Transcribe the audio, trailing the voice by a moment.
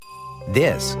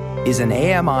This is an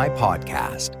AMI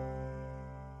podcast.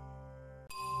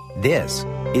 This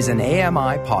is an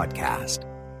AMI podcast.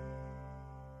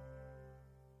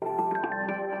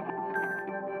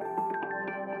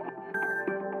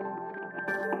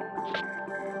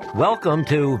 Welcome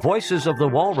to Voices of the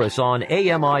Walrus on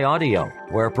AMI Audio,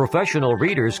 where professional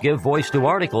readers give voice to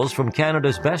articles from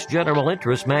Canada's best general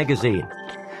interest magazine.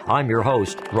 I'm your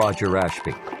host, Roger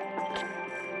Ashby.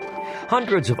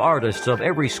 Hundreds of artists of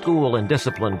every school and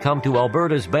discipline come to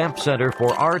Alberta's Banff Centre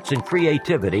for Arts and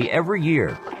Creativity every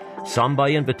year. Some by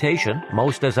invitation,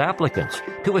 most as applicants,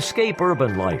 to escape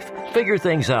urban life, figure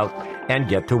things out, and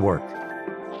get to work.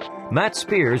 Matt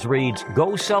Spears reads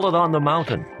Go Sell It on the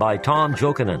Mountain by Tom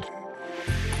Jokinen.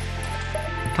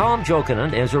 Tom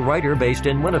Jokinen is a writer based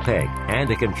in Winnipeg and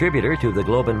a contributor to the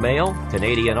Globe and Mail,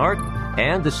 Canadian Art,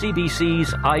 and the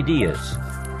CBC's Ideas.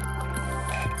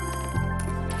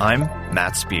 I'm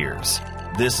Matt Spears.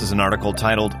 This is an article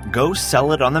titled Go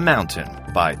Sell It on the Mountain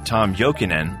by Tom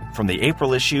Jokinen from the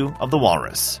April issue of The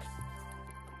Walrus.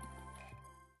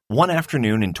 One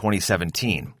afternoon in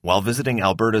 2017, while visiting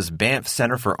Alberta's Banff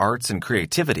Centre for Arts and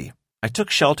Creativity, I took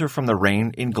shelter from the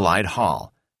rain in Glide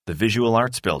Hall, the visual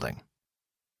arts building.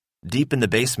 Deep in the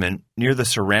basement, near the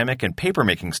ceramic and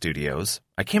papermaking studios,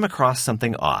 I came across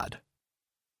something odd.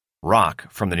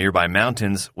 Rock from the nearby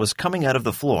mountains was coming out of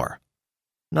the floor.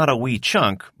 Not a wee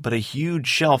chunk, but a huge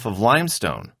shelf of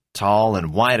limestone, tall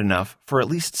and wide enough for at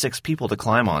least 6 people to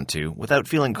climb onto without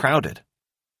feeling crowded.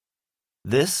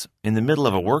 This in the middle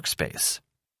of a workspace.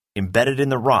 Embedded in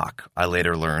the rock, I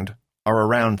later learned, are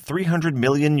around 300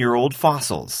 million-year-old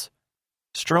fossils,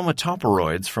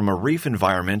 stromatoporoids from a reef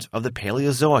environment of the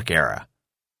Paleozoic era,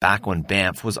 back when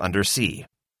Banff was undersea.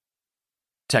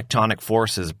 Tectonic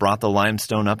forces brought the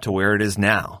limestone up to where it is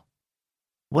now.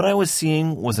 What I was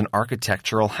seeing was an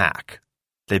architectural hack.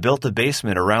 They built the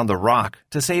basement around the rock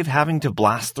to save having to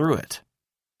blast through it.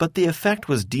 But the effect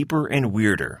was deeper and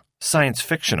weirder,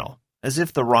 science-fictional, as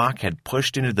if the rock had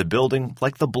pushed into the building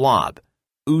like the Blob,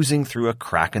 oozing through a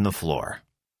crack in the floor.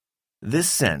 This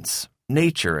sense,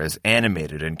 nature as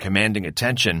animated and commanding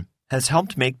attention, has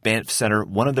helped make Banff Centre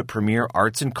one of the premier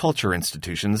arts and culture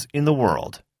institutions in the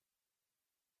world.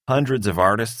 Hundreds of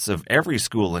artists of every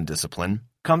school and discipline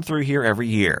come through here every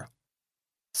year.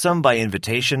 Some by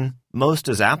invitation, most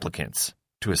as applicants,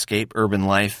 to escape urban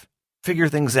life, figure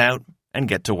things out, and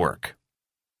get to work.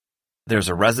 There's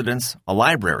a residence, a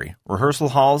library, rehearsal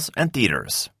halls, and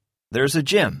theaters. There's a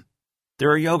gym. There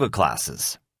are yoga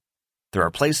classes. There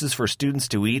are places for students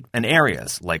to eat and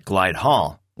areas, like Glide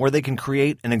Hall, where they can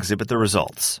create and exhibit the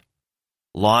results.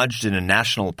 Lodged in a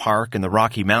national park in the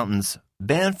Rocky Mountains,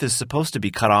 Banff is supposed to be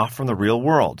cut off from the real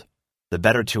world, the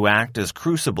better to act as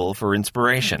crucible for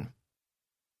inspiration.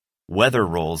 Weather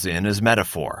rolls in as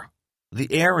metaphor. The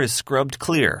air is scrubbed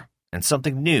clear, and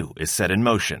something new is set in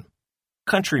motion.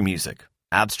 Country music,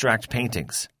 abstract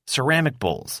paintings, ceramic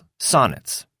bowls,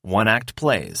 sonnets, one-act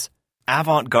plays,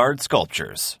 avant-garde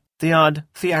sculptures, the odd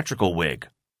theatrical wig.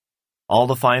 All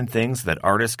the fine things that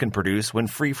artists can produce when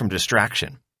free from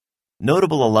distraction.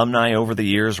 Notable alumni over the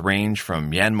years range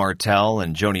from Yann Martel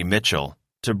and Joni Mitchell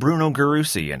to Bruno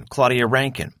Gerussi and Claudia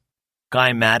Rankine,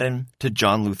 Guy Maddin to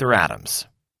John Luther Adams.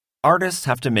 Artists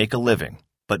have to make a living,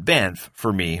 but Banff,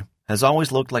 for me, has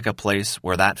always looked like a place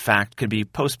where that fact could be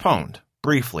postponed,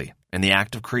 briefly, in the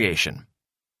act of creation.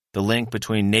 The link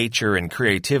between nature and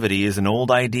creativity is an old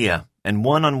idea, and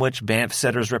one on which Banff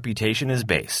Centre's reputation is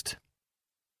based.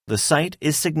 The site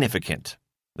is significant.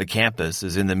 The campus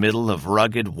is in the middle of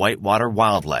rugged whitewater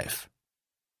wildlife.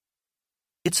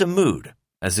 It's a mood,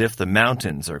 as if the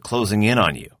mountains are closing in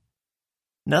on you.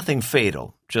 Nothing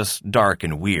fatal, just dark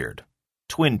and weird.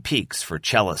 Twin Peaks for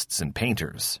cellists and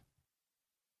painters.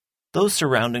 Those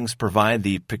surroundings provide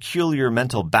the peculiar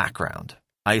mental background,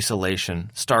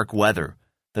 isolation, stark weather,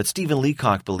 that Stephen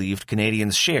Leacock believed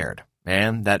Canadians shared,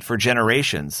 and that for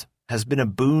generations has been a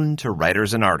boon to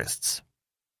writers and artists.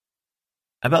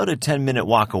 About a 10-minute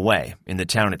walk away, in the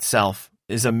town itself,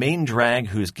 is a main drag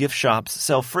whose gift shops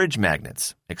sell fridge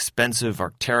magnets, expensive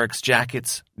Arc'teryx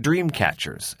jackets, dream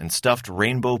catchers, and stuffed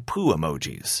rainbow poo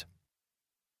emojis.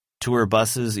 Tour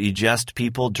buses eject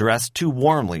people dressed too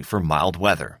warmly for mild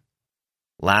weather.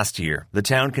 Last year, the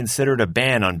town considered a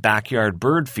ban on backyard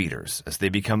bird feeders as they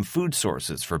become food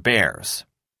sources for bears.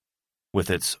 With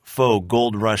its faux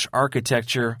gold rush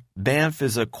architecture, Banff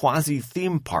is a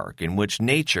quasi-theme park in which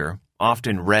nature,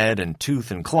 often red and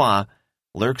tooth and claw,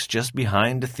 lurks just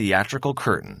behind a theatrical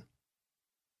curtain.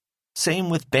 Same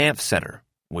with Banff Centre,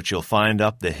 which you'll find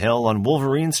up the hill on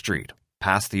Wolverine Street,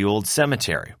 past the old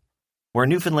cemetery, where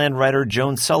Newfoundland writer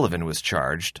Joan Sullivan was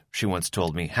charged, she once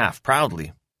told me half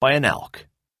proudly, by an elk.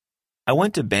 I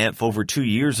went to Banff over 2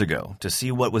 years ago to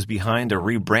see what was behind a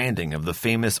rebranding of the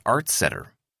famous Arts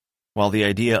Center. While the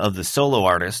idea of the solo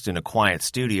artist in a quiet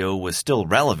studio was still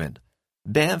relevant,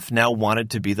 Banff now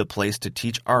wanted to be the place to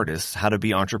teach artists how to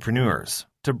be entrepreneurs,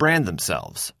 to brand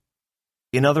themselves.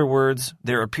 In other words,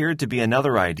 there appeared to be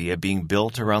another idea being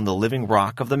built around the living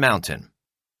rock of the mountain: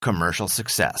 commercial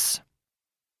success.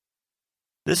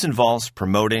 This involves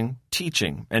promoting,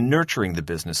 teaching, and nurturing the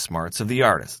business smarts of the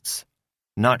artists,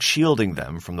 not shielding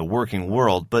them from the working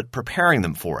world, but preparing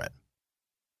them for it.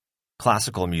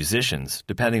 Classical musicians,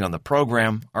 depending on the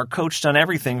program, are coached on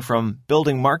everything from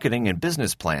building marketing and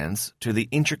business plans to the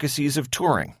intricacies of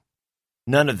touring.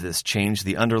 None of this changed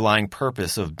the underlying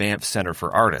purpose of Banff Center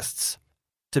for Artists: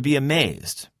 to be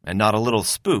amazed and not a little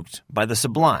spooked by the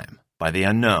sublime, by the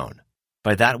unknown,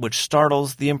 by that which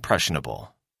startles the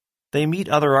impressionable. They meet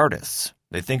other artists.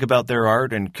 They think about their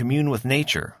art and commune with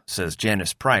nature, says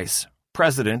Janice Price,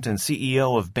 president and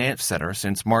CEO of Banff Center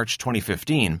since March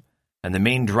 2015, and the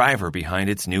main driver behind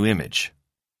its new image.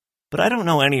 But I don't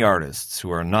know any artists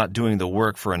who are not doing the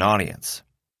work for an audience.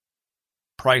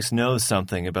 Price knows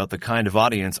something about the kind of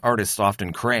audience artists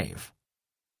often crave.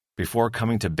 Before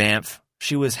coming to Banff,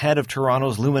 she was head of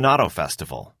Toronto's Luminato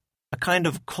Festival, a kind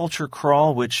of culture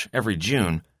crawl which, every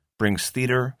June, brings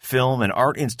theater, film, and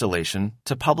art installation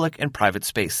to public and private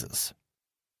spaces.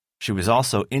 She was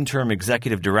also interim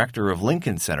executive director of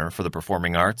Lincoln Center for the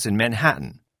Performing Arts in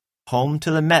Manhattan, home to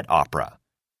the Met Opera,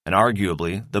 and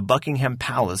arguably the Buckingham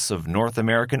Palace of North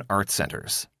American art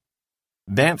centers.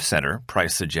 Banff Center,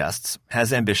 Price suggests,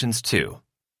 has ambitions too.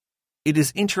 It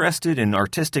is interested in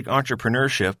artistic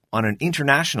entrepreneurship on an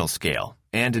international scale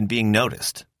and in being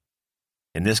noticed.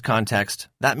 In this context,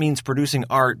 that means producing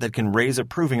art that can raise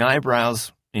approving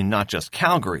eyebrows in not just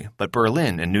Calgary, but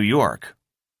Berlin and New York.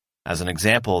 As an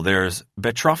example, there's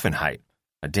Betroffenheit,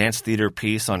 a dance theater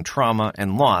piece on trauma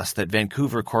and loss that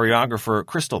Vancouver choreographer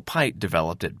Crystal Pite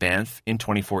developed at Banff in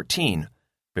 2014,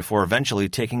 before eventually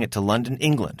taking it to London,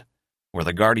 England, where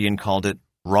The Guardian called it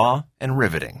raw and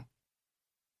riveting.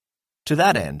 To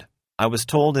that end, I was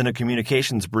told in a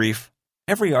communications brief,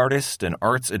 every artist and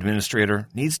arts administrator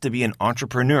needs to be an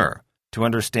entrepreneur to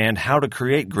understand how to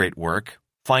create great work,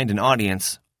 find an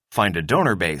audience, find a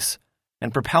donor base,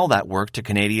 and propel that work to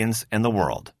Canadians and the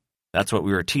world. That's what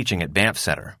we were teaching at Banff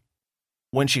Center.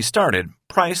 When she started,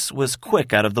 Price was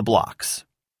quick out of the blocks.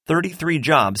 33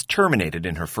 jobs terminated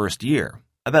in her first year,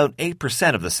 about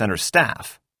 8% of the center's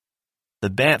staff. The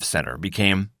Banff Center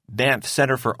became Banff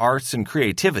Center for Arts and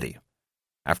Creativity.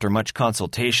 After much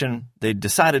consultation, they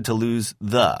decided to lose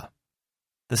the.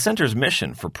 The center's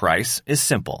mission for Price is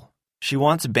simple. She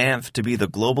wants Banff to be the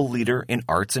global leader in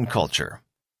arts and culture.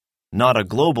 Not a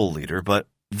global leader, but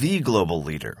the global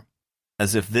leader,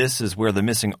 as if this is where the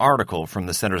missing article from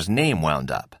the center's name wound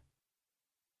up.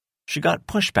 She got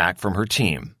pushback from her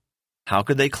team. How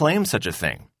could they claim such a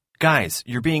thing? Guys,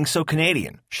 you're being so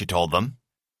Canadian, she told them.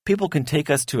 People can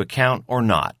take us to account or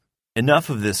not. Enough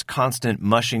of this constant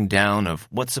mushing down of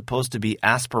what's supposed to be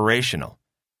aspirational,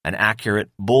 an accurate,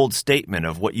 bold statement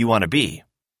of what you want to be.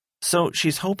 So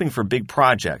she's hoping for big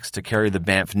projects to carry the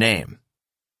Banff name.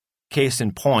 Case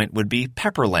in point would be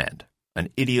Pepperland, an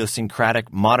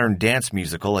idiosyncratic modern dance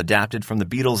musical adapted from the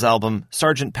Beatles' album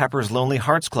Sgt. Pepper's Lonely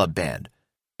Hearts Club Band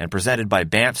and presented by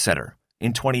Banff Center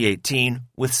in 2018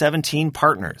 with 17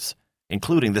 partners,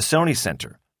 including the Sony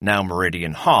Centre, now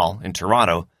Meridian Hall in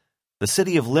Toronto, the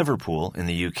City of Liverpool in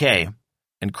the UK,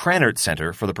 and Krannert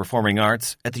Center for the Performing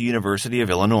Arts at the University of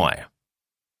Illinois.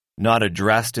 Not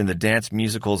addressed in the dance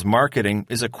musical's marketing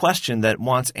is a question that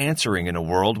wants answering in a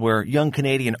world where young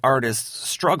Canadian artists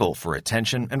struggle for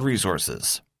attention and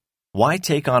resources. Why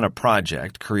take on a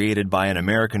project created by an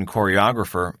American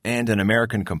choreographer and an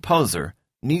American composer,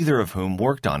 neither of whom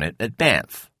worked on it at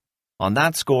Banff? On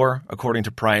that score, according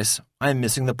to Price, I'm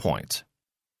missing the point.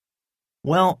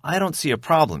 Well, I don't see a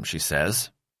problem, she says.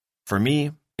 For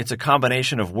me, it's a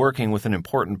combination of working with an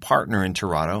important partner in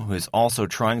Toronto who is also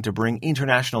trying to bring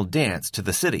international dance to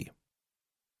the city.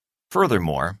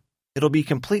 Furthermore, it'll be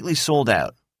completely sold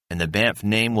out, and the Banff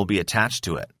name will be attached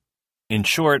to it. In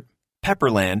short,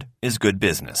 Pepperland is good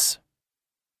business.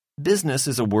 Business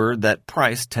is a word that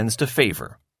Price tends to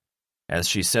favor. As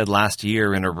she said last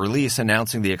year in a release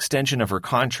announcing the extension of her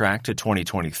contract to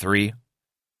 2023,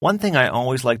 one thing I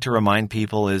always like to remind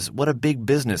people is what a big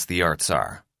business the arts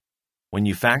are. When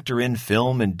you factor in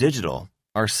film and digital,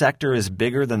 our sector is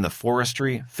bigger than the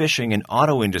forestry, fishing, and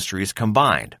auto industries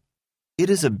combined. It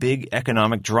is a big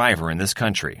economic driver in this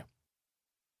country.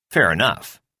 Fair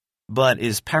enough. But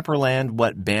is Pepperland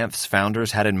what Banff's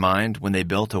founders had in mind when they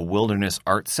built a wilderness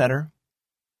art center?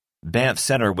 Banff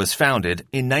Center was founded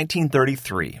in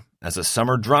 1933 as a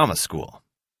summer drama school.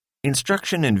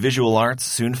 Instruction in visual arts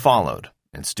soon followed,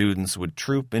 and students would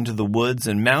troop into the woods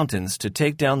and mountains to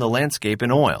take down the landscape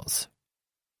in oils.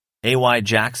 A.Y.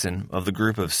 Jackson, of the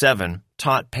Group of Seven,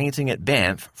 taught painting at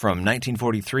Banff from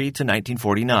 1943 to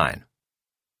 1949.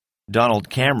 Donald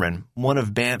Cameron, one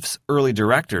of Banff's early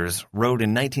directors, wrote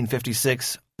in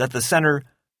 1956 that the center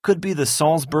could be the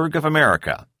Salzburg of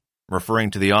America,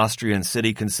 referring to the Austrian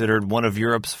city considered one of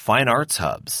Europe's fine arts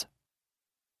hubs.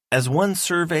 As one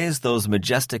surveys those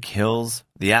majestic hills,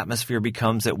 the atmosphere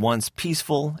becomes at once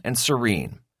peaceful and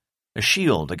serene, a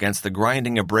shield against the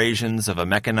grinding abrasions of a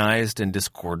mechanized and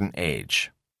discordant age.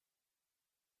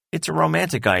 It's a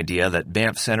romantic idea that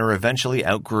Banff Center eventually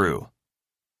outgrew.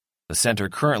 The center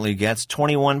currently gets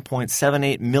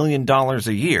 $21.78 million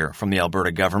a year from the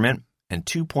Alberta government and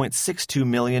 $2.62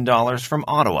 million from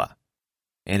Ottawa,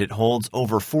 and it holds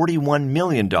over $41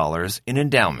 million in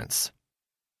endowments.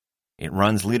 It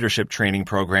runs leadership training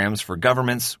programs for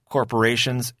governments,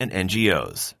 corporations, and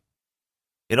NGOs.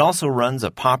 It also runs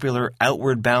a popular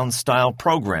outward-bound style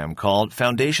program called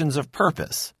Foundations of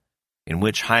Purpose, in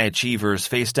which high achievers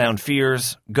face down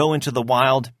fears, go into the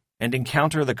wild, and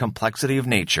encounter the complexity of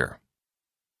nature.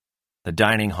 The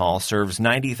dining hall serves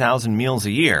 90,000 meals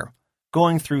a year,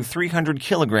 going through 300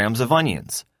 kilograms of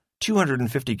onions,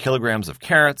 250 kilograms of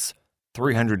carrots,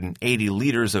 380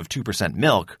 liters of 2%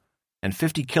 milk, and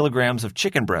 50 kilograms of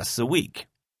chicken breasts a week.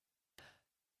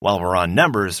 While we're on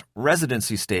numbers,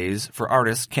 residency stays for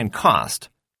artists can cost,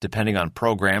 depending on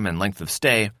program and length of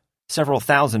stay, several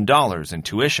 $1,000s in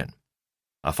tuition.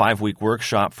 A 5-week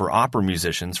workshop for opera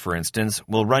musicians, for instance,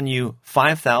 will run you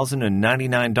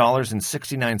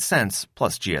 $5,099.69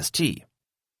 plus GST.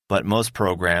 But most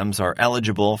programs are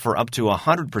eligible for up to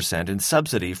 100% in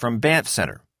subsidy from Banff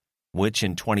Center, which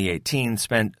in 2018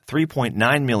 spent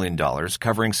 $3.9 million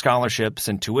covering scholarships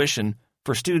and tuition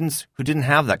for students who didn't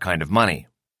have that kind of money.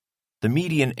 The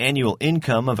median annual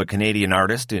income of a Canadian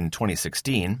artist in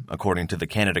 2016, according to the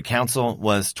Canada Council,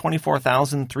 was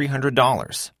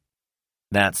 $24,300.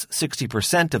 That's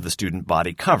 60% of the student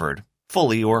body covered,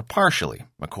 fully or partially,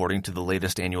 according to the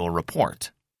latest annual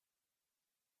report.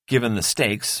 Given the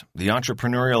stakes, the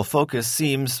entrepreneurial focus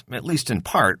seems, at least in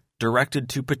part, directed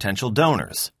to potential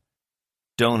donors.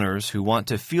 Donors who want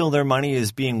to feel their money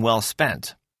is being well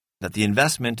spent, that the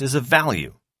investment is of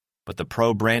value, but the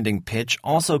pro-branding pitch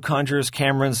also conjures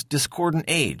Cameron's discordant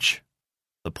age.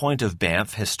 The point of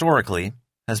Banff, historically,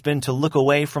 has been to look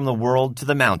away from the world to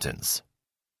the mountains.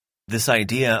 This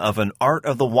idea of an art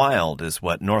of the wild is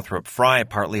what Northrop Frye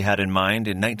partly had in mind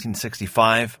in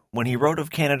 1965 when he wrote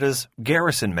of Canada's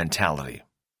garrison mentality.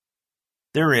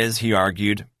 There is, he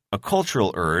argued, a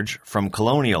cultural urge from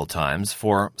colonial times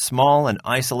for small and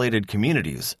isolated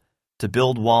communities to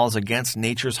build walls against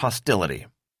nature's hostility.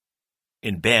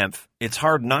 In Banff, it's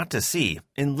hard not to see,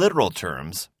 in literal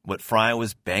terms, what Frye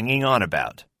was banging on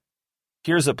about.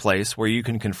 Here's a place where you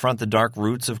can confront the dark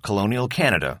roots of colonial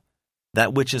Canada,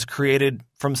 that which is created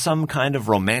from some kind of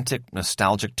romantic,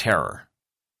 nostalgic terror.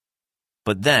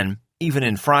 But then, even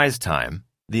in Frye's time,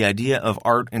 the idea of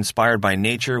art inspired by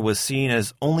nature was seen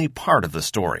as only part of the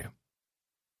story.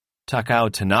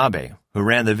 Takao Tanabe, who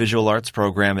ran the visual arts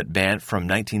program at Banff from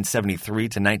 1973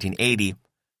 to 1980,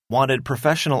 wanted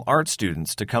professional art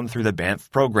students to come through the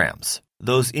Banff programs,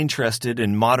 those interested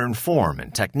in modern form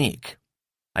and technique.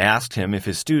 I asked him if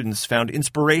his students found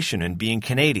inspiration in being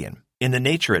Canadian, in the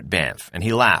nature at Banff, and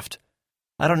he laughed.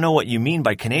 "I don't know what you mean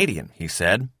by Canadian," he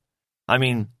said. "I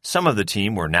mean, some of the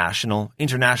team were national,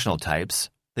 international types.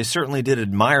 They certainly did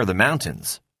admire the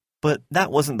mountains, but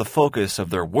that wasn't the focus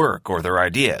of their work or their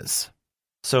ideas."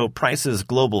 So Price's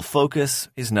global focus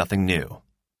is nothing new.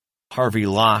 Harvey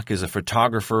Locke is a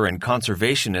photographer and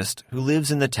conservationist who lives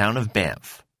in the town of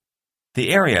Banff. The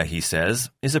area, he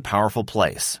says, is a powerful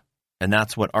place, and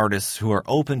that's what artists who are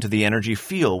open to the energy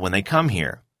feel when they come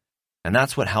here. And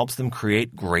that's what helps them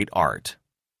create great art.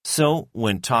 So,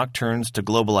 when talk turns to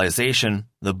globalization,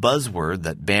 the buzzword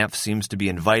that Banff seems to be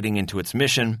inviting into its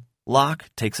mission, Locke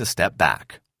takes a step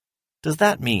back. Does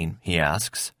that mean, he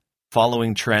asks,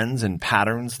 following trends and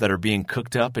patterns that are being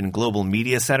cooked up in global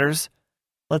media centers?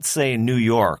 Let's say New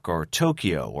York or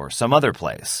Tokyo or some other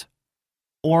place.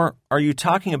 Or are you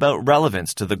talking about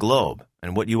relevance to the globe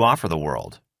and what you offer the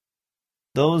world?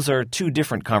 Those are two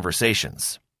different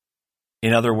conversations.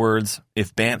 In other words,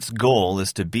 if Banff's goal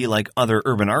is to be like other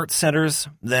urban arts centers,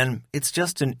 then it's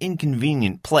just an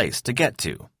inconvenient place to get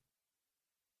to.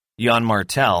 Jan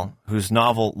Martel, whose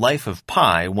novel Life of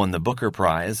Pi won the Booker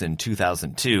Prize in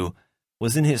 2002,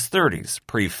 was in his 30s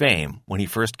pre-fame when he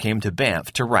first came to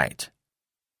Banff to write.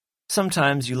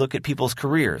 Sometimes you look at people's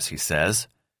careers, he says,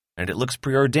 and it looks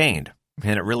preordained,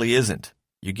 and it really isn't.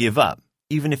 You give up,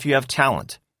 even if you have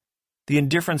talent. The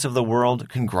indifference of the world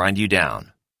can grind you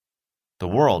down. The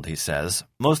world, he says,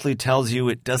 mostly tells you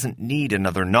it doesn't need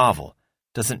another novel,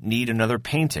 doesn't need another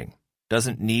painting,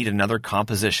 doesn't need another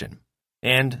composition.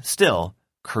 And still,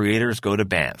 creators go to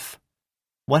Banff.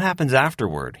 What happens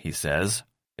afterward, he says,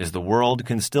 is the world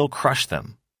can still crush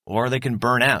them, or they can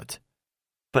burn out.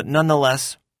 But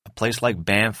nonetheless, a place like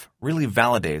Banff really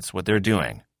validates what they're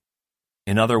doing.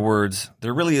 In other words,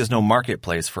 there really is no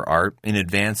marketplace for art in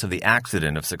advance of the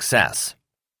accident of success.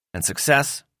 And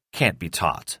success can't be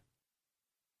taught.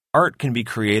 Art can be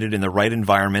created in the right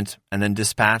environment and then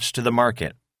dispatched to the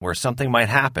market, where something might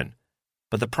happen,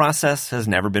 but the process has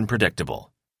never been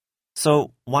predictable.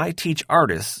 So why teach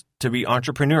artists to be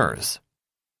entrepreneurs?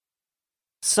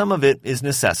 Some of it is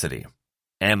necessity.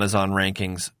 Amazon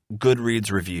rankings,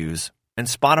 Goodreads reviews, and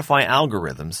Spotify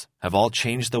algorithms have all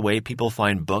changed the way people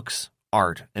find books,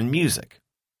 art, and music.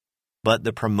 But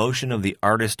the promotion of the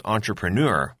artist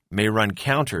entrepreneur may run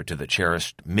counter to the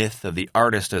cherished myth of the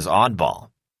artist as oddball.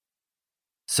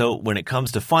 So when it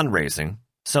comes to fundraising,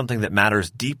 something that matters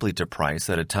deeply to Price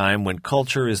at a time when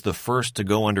culture is the first to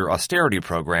go under austerity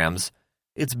programs,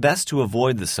 it's best to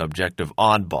avoid the subject of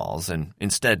oddballs and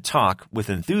instead talk with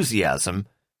enthusiasm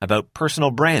about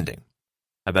personal branding,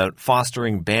 about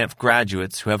fostering Banff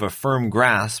graduates who have a firm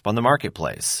grasp on the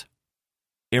marketplace.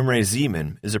 Imre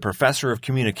Zeman is a professor of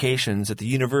communications at the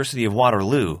University of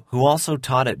Waterloo who also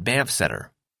taught at Banff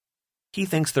Centre. He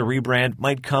thinks the rebrand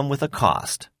might come with a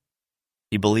cost.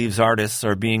 He believes artists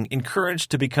are being encouraged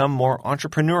to become more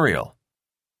entrepreneurial.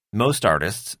 Most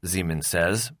artists, Zeman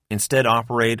says, instead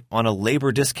operate on a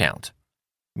labor discount,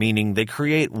 meaning they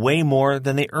create way more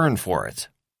than they earn for it.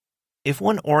 If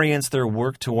one orients their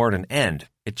work toward an end,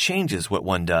 it changes what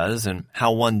one does and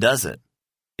how one does it.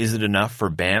 Is it enough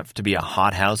for Banff to be a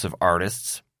hothouse of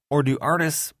artists, or do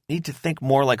artists need to think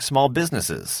more like small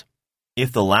businesses?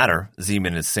 If the latter,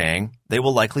 Zeman is saying, they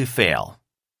will likely fail.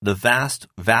 The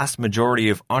vast majority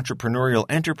of entrepreneurial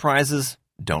enterprises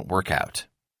don't work out.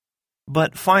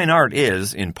 But fine art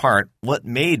is, in part, what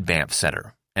made Banff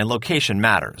Centre, and location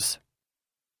matters.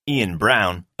 Ian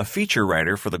Brown, a feature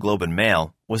writer for the Globe and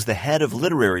Mail, was the head of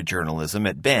literary journalism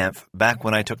at Banff back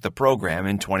when I took the program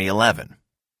in 2011.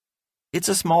 It's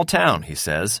a small town, he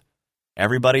says.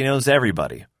 Everybody knows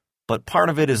everybody, but part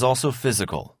of it is also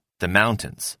physical, the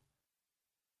mountains.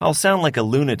 I'll sound like a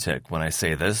lunatic when I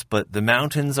say this, but the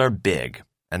mountains are big,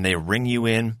 and they ring you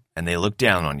in, and they look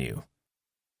down on you.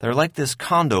 They're like this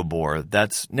condo board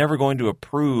that's never going to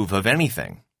approve of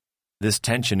anything. This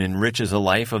tension enriches a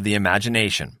life of the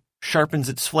imagination, sharpens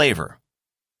its flavor.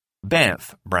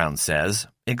 Banff, Brown says,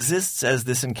 exists as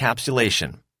this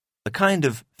encapsulation, the kind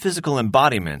of physical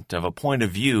embodiment of a point of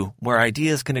view where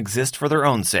ideas can exist for their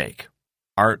own sake.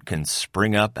 Art can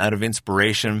spring up out of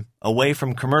inspiration, away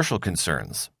from commercial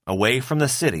concerns, away from the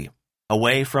city,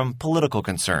 away from political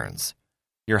concerns.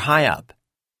 You're high up.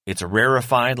 It's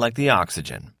rarefied like the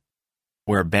oxygen.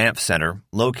 Where Banff Centre,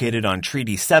 located on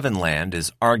Treaty 7 land,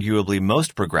 is arguably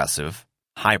most progressive,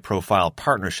 high-profile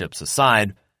partnerships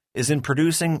aside, is in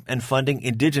producing and funding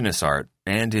Indigenous art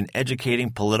and in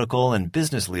educating political and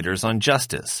business leaders on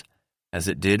justice, as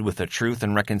it did with the Truth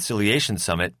and Reconciliation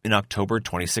Summit in October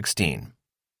 2016.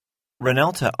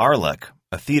 Renelta Arlek,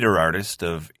 a theater artist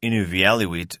of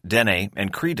Inuvialuit, Dene,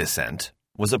 and Cree descent,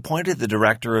 was appointed the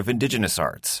Director of Indigenous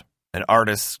Arts, and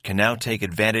artists can now take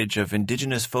advantage of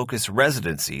Indigenous-focused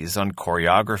residencies on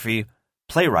choreography,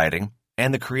 playwriting,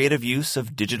 and the creative use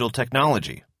of digital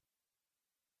technology.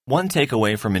 One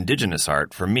takeaway from Indigenous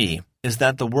art, for me, is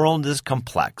that the world is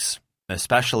complex,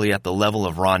 especially at the level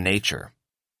of raw nature.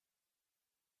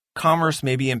 Commerce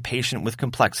may be impatient with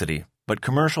complexity, but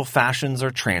commercial fashions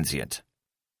are transient.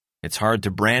 It's hard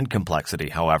to brand complexity,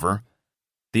 however.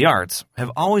 The arts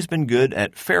have always been good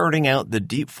at ferreting out the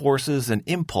deep forces and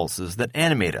impulses that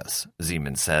animate us,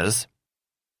 Zeman says.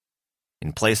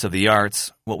 In place of the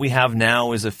arts, what we have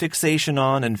now is a fixation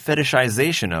on and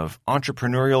fetishization of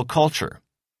entrepreneurial culture.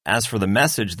 As for the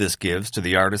message this gives to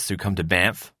the artists who come to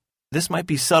Banff, this might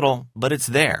be subtle, but it's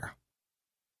there.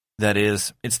 That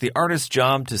is, it's the artist's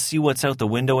job to see what's out the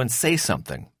window and say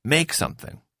something, make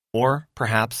something, or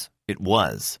perhaps it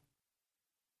was.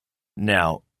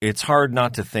 Now, it's hard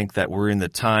not to think that we're in the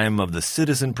time of the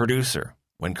citizen producer,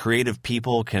 when creative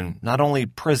people can not only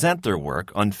present their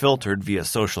work unfiltered via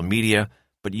social media,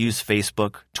 but use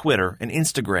Facebook, Twitter, and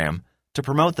Instagram to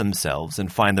promote themselves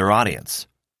and find their audience.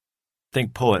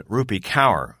 Think poet Rupi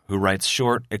Kaur, who writes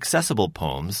short, accessible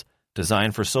poems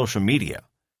designed for social media,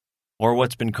 or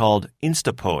what's been called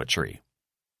Insta-poetry.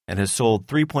 and has sold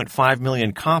 3.5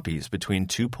 million copies between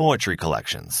 2 poetry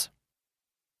collections.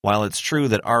 While it's true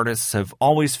that artists have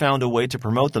always found a way to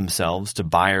promote themselves to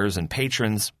buyers and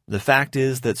patrons, the fact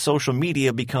is that social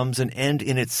media becomes an end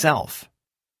in itself.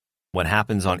 What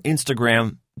happens on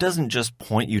Instagram doesn't just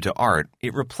point you to art,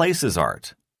 it replaces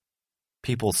art.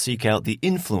 People seek out the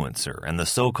influencer and the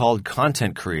so-called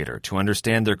content creator to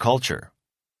understand their culture.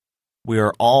 We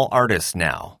are all artists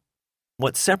now.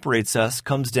 What separates us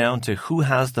comes down to who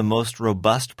has the most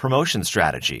robust promotion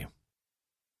strategy.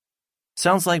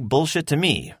 Sounds like bullshit to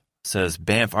me, says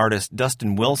Banff artist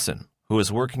Dustin Wilson, who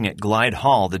was working at Glide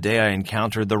Hall the day I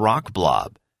encountered the rock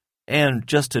blob. And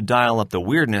just to dial up the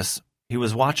weirdness, he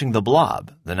was watching The Blob,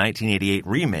 the 1988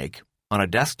 remake, on a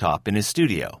desktop in his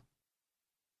studio.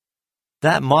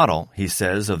 That model, he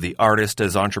says, of the artist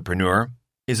as entrepreneur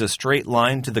is a straight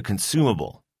line to the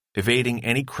consumable, evading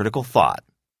any critical thought.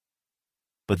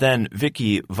 But then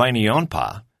Vicky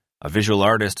Vainionpa, a visual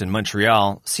artist in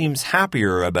Montreal, seems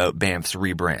happier about Banff's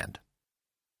rebrand.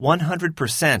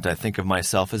 100% I think of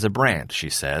myself as a brand, she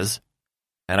says,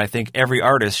 and I think every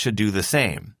artist should do the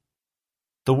same.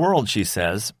 The world, she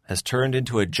says, has turned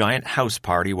into a giant house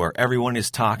party where everyone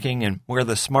is talking and where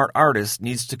the smart artist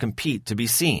needs to compete to be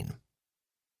seen.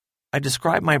 I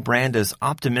describe my brand as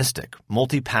optimistic,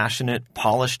 multi-passionate,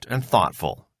 polished, and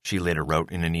thoughtful, she later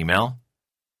wrote in an email.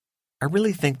 I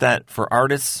really think that, for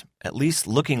artists, at least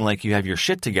looking like you have your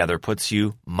shit together puts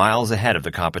you miles ahead of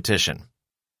the competition.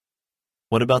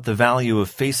 What about the value of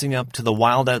facing up to the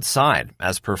wild outside,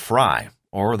 as per Fry,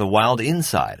 or the wild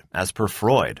inside, as per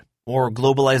Freud, or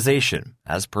globalization,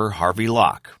 as per Harvey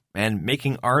Locke, and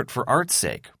making art for art's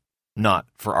sake, not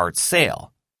for art's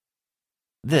sale?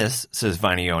 This, says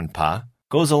Vainionpa,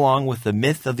 goes along with the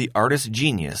myth of the artist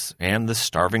genius and the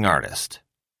starving artist.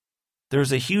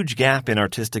 There's a huge gap in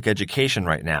artistic education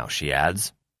right now, she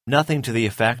adds. Nothing to the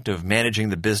effect of managing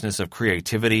the business of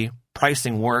creativity,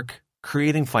 pricing work,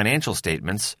 creating financial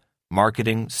statements,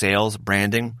 marketing, sales,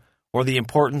 branding, or the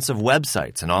importance of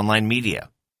websites and online media.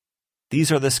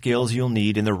 These are the skills you'll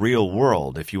need in the real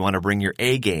world if you want to bring your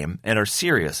A game and are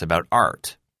serious about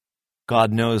art.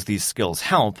 God knows these skills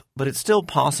help, but it's still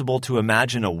possible to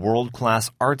imagine a world-class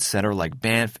art center like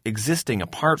Banff existing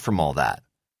apart from all that.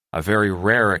 A very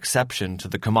rare exception to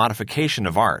the commodification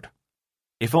of art,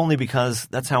 if only because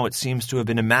that's how it seems to have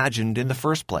been imagined in the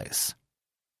first place.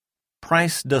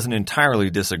 Price doesn't entirely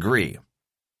disagree.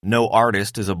 No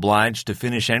artist is obliged to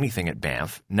finish anything at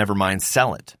Banff, never mind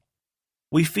sell it.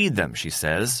 We feed them, she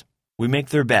says. We make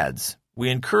their beds. We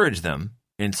encourage them,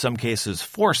 in some cases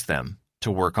force them,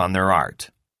 to work on their art.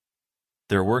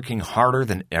 They're working harder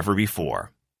than ever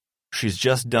before. She's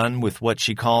just done with what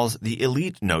she calls the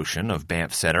elite notion of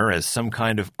Banff Center as some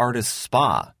kind of artist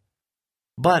spa.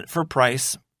 But for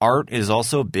Price, art is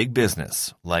also big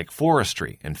business, like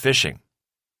forestry and fishing.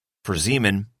 For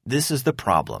Zeman, this is the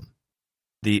problem.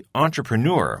 The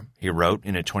entrepreneur, he wrote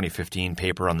in a 2015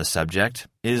 paper on the subject,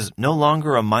 is no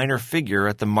longer a minor figure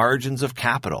at the margins of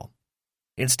capital.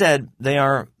 Instead, they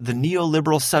are the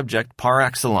neoliberal subject par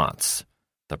excellence,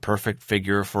 the perfect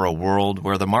figure for a world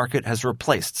where the market has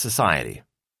replaced society.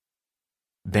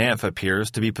 Banff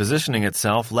appears to be positioning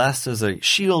itself less as a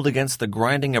shield against the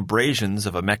grinding abrasions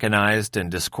of a mechanized and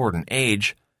discordant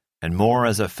age, and more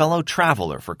as a fellow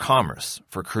traveler for commerce,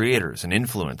 for creators and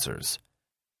influencers,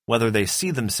 whether they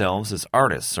see themselves as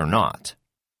artists or not.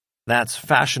 That's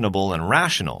fashionable and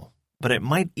rational, but it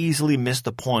might easily miss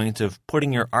the point of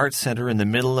putting your art center in the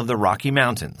middle of the Rocky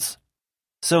Mountains.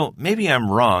 So maybe I'm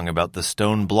wrong about the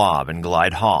stone blob in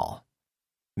Glide Hall.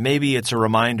 Maybe it's a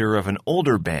reminder of an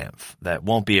older Banff that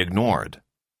won't be ignored.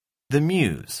 The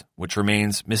Muse, which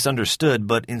remains misunderstood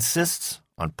but insists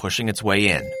on pushing its way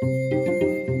in.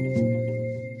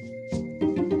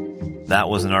 That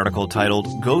was an article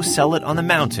titled Go Sell It on the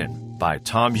Mountain by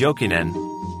Tom Jokinen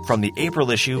from the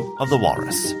April issue of The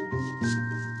Walrus.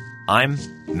 I'm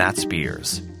Matt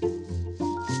Spears.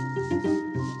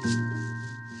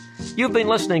 You've been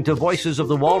listening to Voices of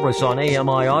the Walrus on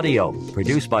AMI Audio,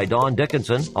 produced by Don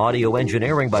Dickinson, audio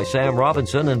engineering by Sam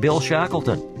Robinson and Bill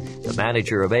Shackleton. The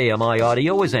manager of AMI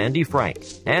Audio is Andy Frank,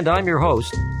 and I'm your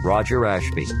host, Roger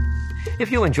Ashby.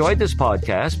 If you enjoyed this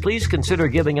podcast, please consider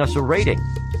giving us a rating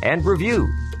and review,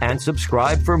 and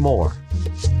subscribe for more.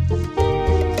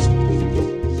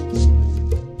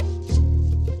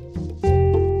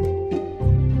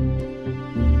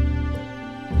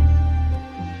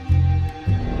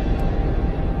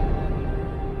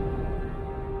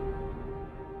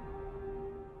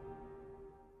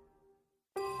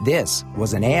 This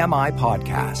was an AMI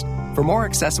podcast. For more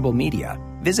accessible media,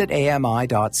 visit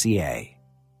ami.ca.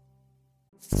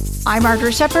 I'm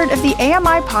Margaret Shepard of the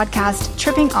AMI podcast,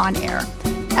 Tripping on Air.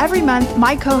 Every month,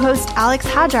 my co-host Alex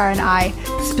Hajar and I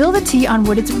spill the tea on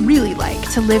what it's really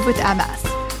like to live with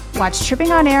MS. Watch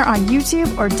Tripping on Air on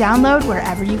YouTube or download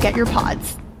wherever you get your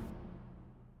pods.